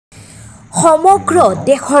সমগ্ৰ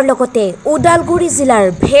দেশৰ লগতে ওদালগুৰি জিলাৰ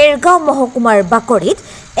ভেৰগাঁও মহকুমাৰ বাকৰিত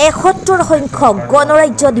 ৭১ সংখ্যক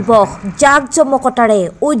গণৰাজ্য দিৱস জাকজমকতাৰে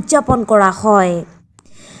উদযাপন কৰা হয়।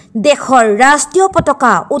 দেশৰ ৰাষ্ট্ৰীয়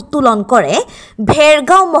পতাকা উত্তোলন কৰে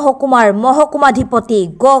ভেৰগাঁও মহকুমাৰ মহকুমাধিপতি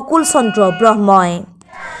গকুল চন্দ্ৰ ব্ৰহ্মই।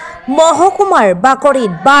 মহকুমাৰ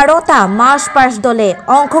বাকৰিত ১২টা মাৰ্চ পাষ্ট দলে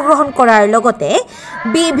অংশগ্ৰহণ কৰাৰ লগতে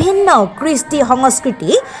বিভিন্ন কৃষ্টি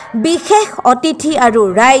সংস্কৃতি বিশেষ অতিথি আৰু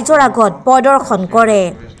ৰাইজৰ আগত প্ৰদৰ্শন কৰে।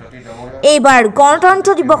 এইবাৰ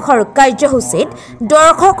গণতন্ত্ৰ দিৱসৰ কাৰ্যসূচীত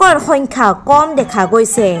দৰ্শকৰ সংখ্যা কম দেখা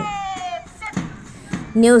গৈছে।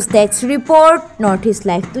 News desk report, north east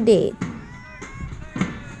live today.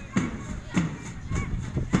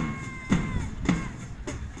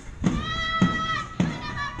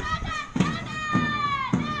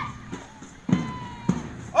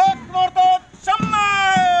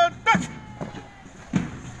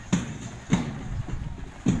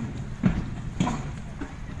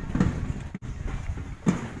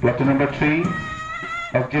 Platoon number 3,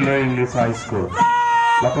 Auxiliary English High School.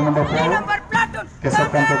 Platoon number 4,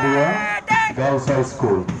 Kesakanta Bua, Girls High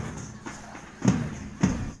School.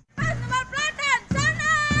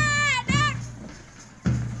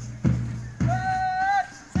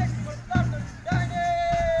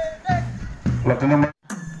 Platoon number